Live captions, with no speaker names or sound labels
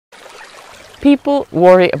People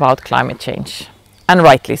worry about climate change, and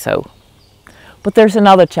rightly so. But there's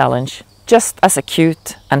another challenge, just as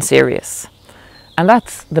acute and serious, and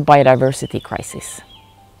that's the biodiversity crisis.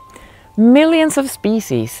 Millions of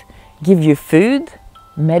species give you food,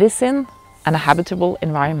 medicine, and a habitable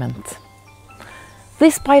environment.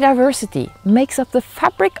 This biodiversity makes up the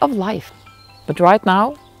fabric of life, but right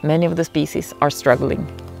now, many of the species are struggling.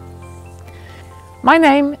 My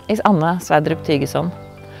name is Anne Sverdrup-Thygeson.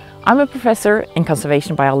 I'm a professor in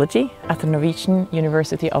conservation biology at the Norwegian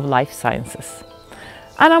University of Life Sciences.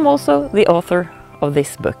 And I'm also the author of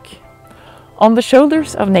this book, On the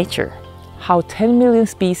Shoulders of Nature, How 10 Million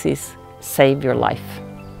Species Save Your Life.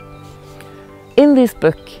 In this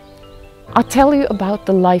book, I'll tell you about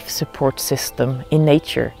the life support system in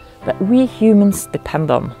nature that we humans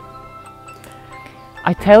depend on.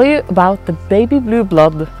 I tell you about the baby blue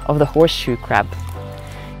blood of the horseshoe crab,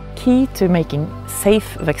 key to making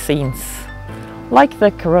safe vaccines, like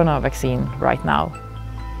the corona vaccine right now.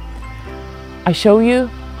 I show you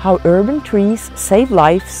how urban trees save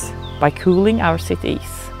lives by cooling our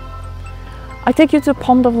cities. I take you to a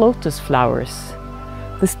pond of lotus flowers,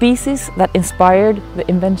 the species that inspired the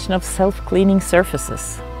invention of self-cleaning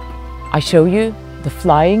surfaces. I show you the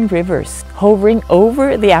flying rivers hovering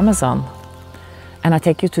over the Amazon. And I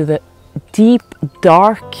take you to the deep,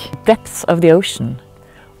 dark depths of the ocean,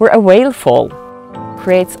 where a whale fall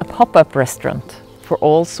creates a pop-up restaurant for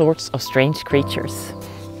all sorts of strange creatures.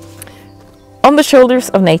 On the Shoulders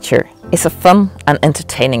of Nature is a fun and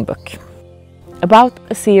entertaining book about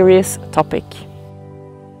a serious topic.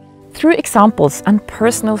 Through examples and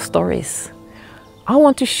personal stories, I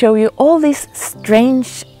want to show you all these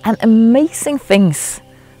strange and amazing things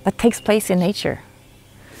that takes place in nature.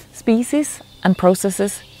 Species and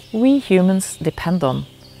processes we humans depend on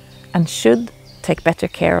and should take better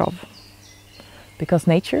care of. Because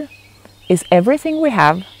nature is everything we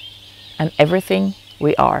have and everything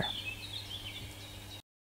we are.